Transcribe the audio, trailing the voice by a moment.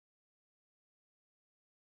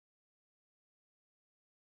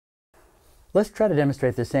Let's try to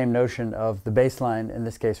demonstrate the same notion of the bass line, in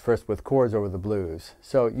this case first with chords over the blues.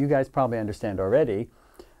 So you guys probably understand already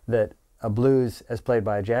that a blues as played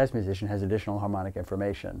by a jazz musician has additional harmonic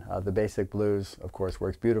information. The basic blues, of course,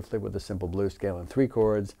 works beautifully with the simple blues scale in 3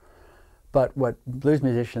 chords. But what blues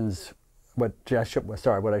musicians, what I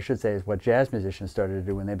should say is what jazz musicians started to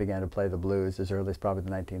do when they began to play the blues as early as probably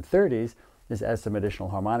the 1930s is add some additional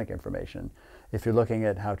harmonic information. If you're looking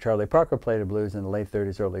at how Charlie Parker played the blues in the late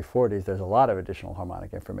 30s, early 40s, there's a lot of additional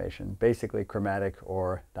harmonic information, basically chromatic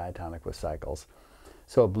or diatonic with cycles.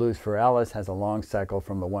 So a blues for Alice has a long cycle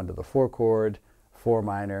from the 1 to the 4 chord, 4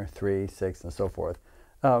 minor, 3, 6, and so forth.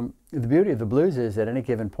 The beauty of the blues is at any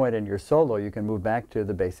given point in your solo, you can move back to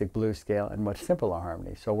the basic blues scale in much simpler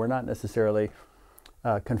harmony. So we're not necessarily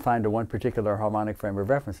confined to one particular harmonic frame of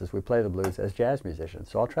reference as we play the blues as jazz musicians.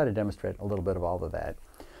 So I'll try to demonstrate a little bit of all of that.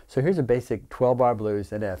 So here's a basic 12-bar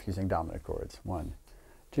blues in F using dominant chords. 1,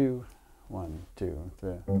 2, 1, 2,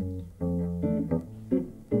 3.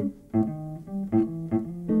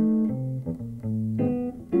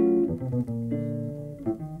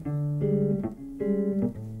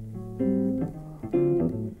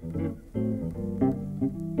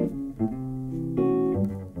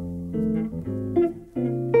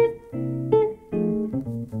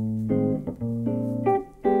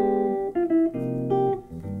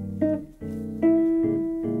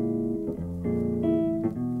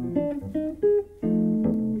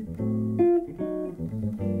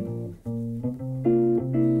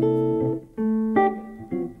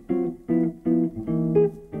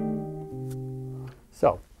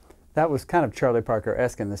 So that was kind of Charlie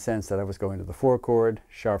Parker-esque in the sense that I was going to the 4 chord,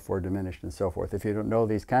 sharp 4 diminished, and so forth. If you don't know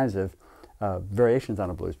these kinds of variations on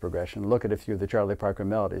a blues progression, look at a few of the Charlie Parker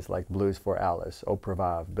melodies like Blues for Alice, Au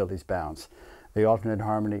Prévave, Billy's Bounce. The alternate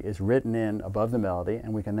harmony is written in above the melody,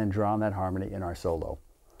 and we can then draw on that harmony in our solo.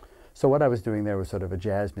 So what I was doing there was sort of a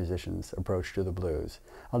jazz musician's approach to the blues.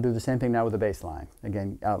 I'll do the same thing now with the bass line.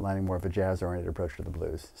 Again, outlining more of a jazz-oriented approach to the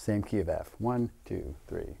blues. Same key of F. 1, 2,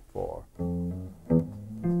 3, 4.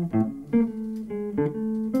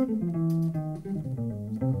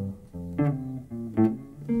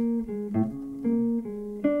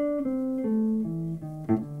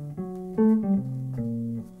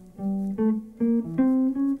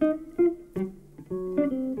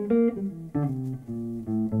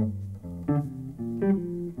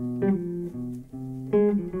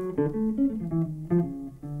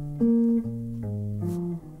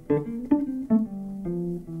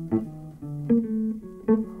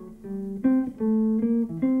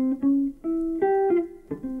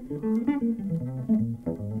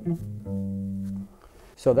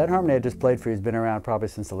 So that harmony I just played for you has been around probably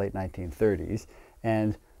since the late 1930s.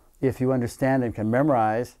 And if you understand and can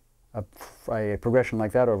memorize a progression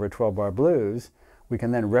like that over a 12-bar blues, we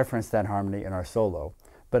can then reference that harmony in our solo.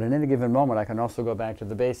 But in any given moment, I can also go back to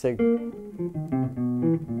the basic. I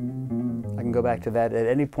can go back to that at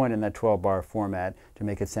any point in that 12-bar format to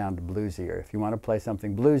make it sound bluesier. If you want to play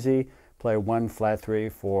something bluesy, play 1, flat 3,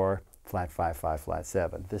 4, flat 5, 5, flat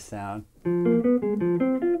 7. This sound.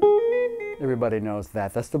 Everybody knows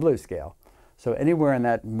that. That's the blues scale. So anywhere in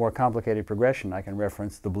that more complicated progression, I can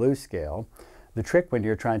reference the blues scale. The trick when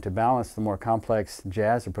you're trying to balance the more complex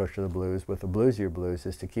jazz approach to the blues with the bluesier blues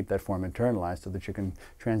is to keep that form internalized so that you can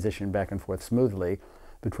transition back and forth smoothly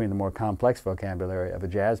between the more complex vocabulary of a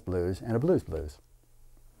jazz blues and a blues blues.